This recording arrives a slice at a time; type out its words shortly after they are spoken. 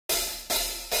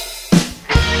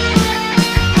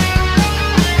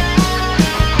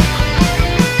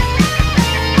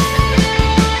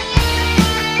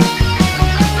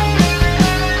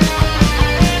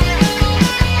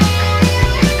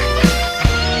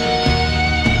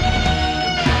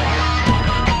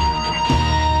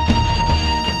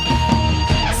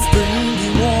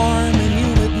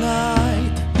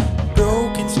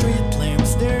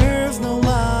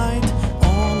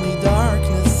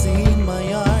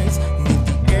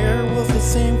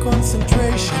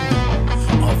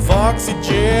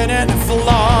oxygen and it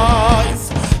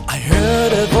flies. I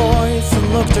heard a voice and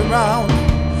looked around,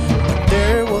 but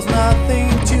there was nothing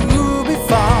to be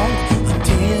found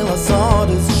until I saw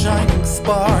this shining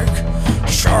spark,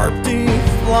 sharp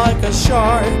teeth like a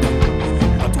shark.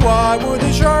 But why would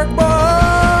a shark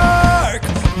bark?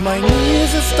 My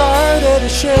knees started to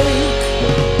shake,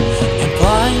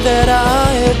 implying that I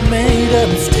had made a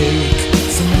mistake.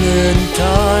 So many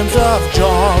times I've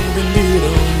jumped and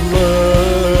didn't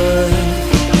learn.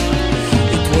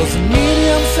 It was a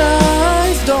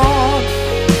medium-sized dog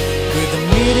with a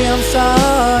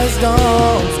medium-sized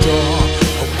dog's jaw.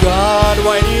 Oh God,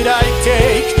 why did I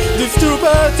take this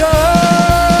stupid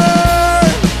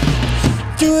turn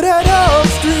to that old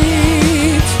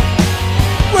street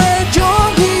where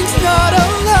jogging's not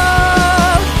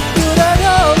allowed? To that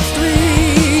old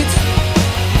street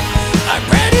I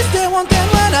practice the one thing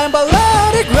when I'm below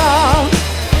the ground.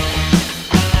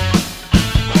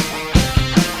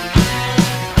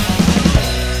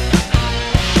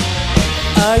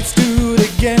 I stood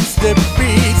against the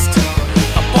beast,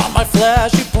 upon my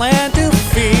flesh he planned to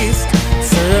feast,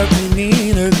 circling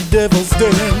in a devil's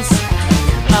dance.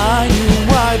 I knew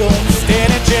I don't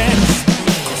stand a chance,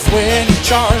 'cause when he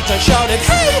charged I shouted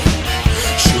hey!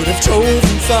 Should have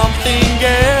chosen something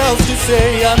else to say.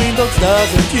 I mean, dogs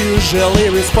doesn't usually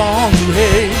respond to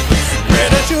hate. But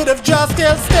I should have just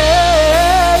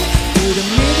stay to the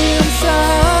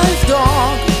medium-sized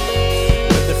dog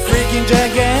with the freaking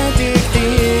gigantic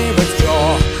T-Rex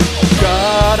jaw. Oh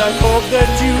God, I hope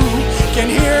that you can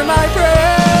hear my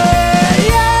prayer.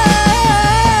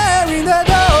 In that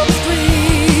old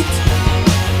street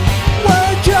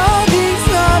where jogging's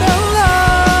not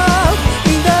allowed.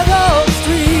 In that old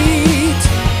street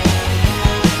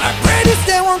I pray to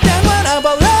stay one time when I'm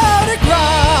below the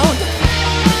ground.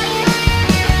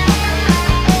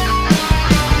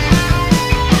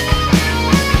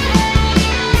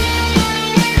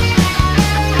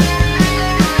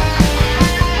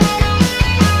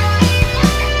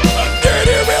 Did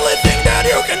you really think that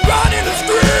you can run in the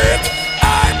street? I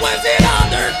place it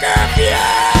under curfew.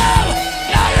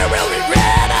 Now you will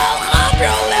regret how up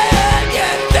your leg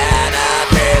and then I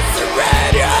miss the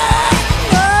radio.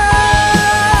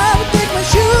 Oh, take my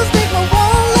shoes, take my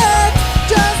wallet,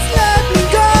 just let me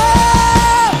go.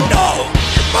 No,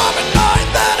 your mom and I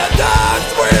then a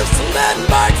dogs with sled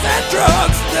bikes and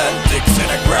drugs, then dicks in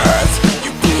a grass.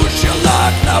 You push your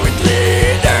luck, now it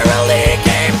literally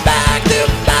came back to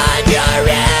bite your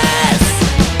ass.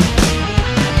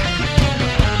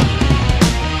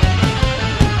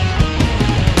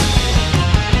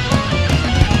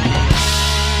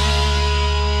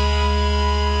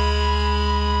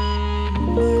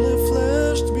 My life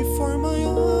flashed before my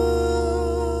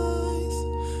eyes,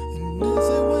 and as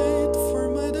I wait for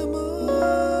my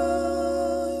demise,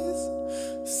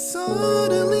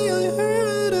 suddenly I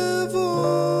heard a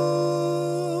voice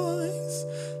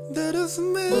that has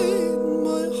made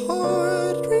my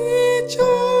heart rejoice.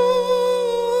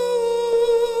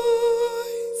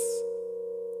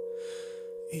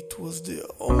 It was the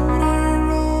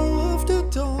owner of the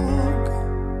dog.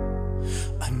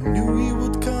 I knew he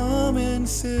would come and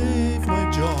save my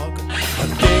jog. But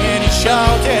then he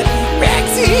shouted,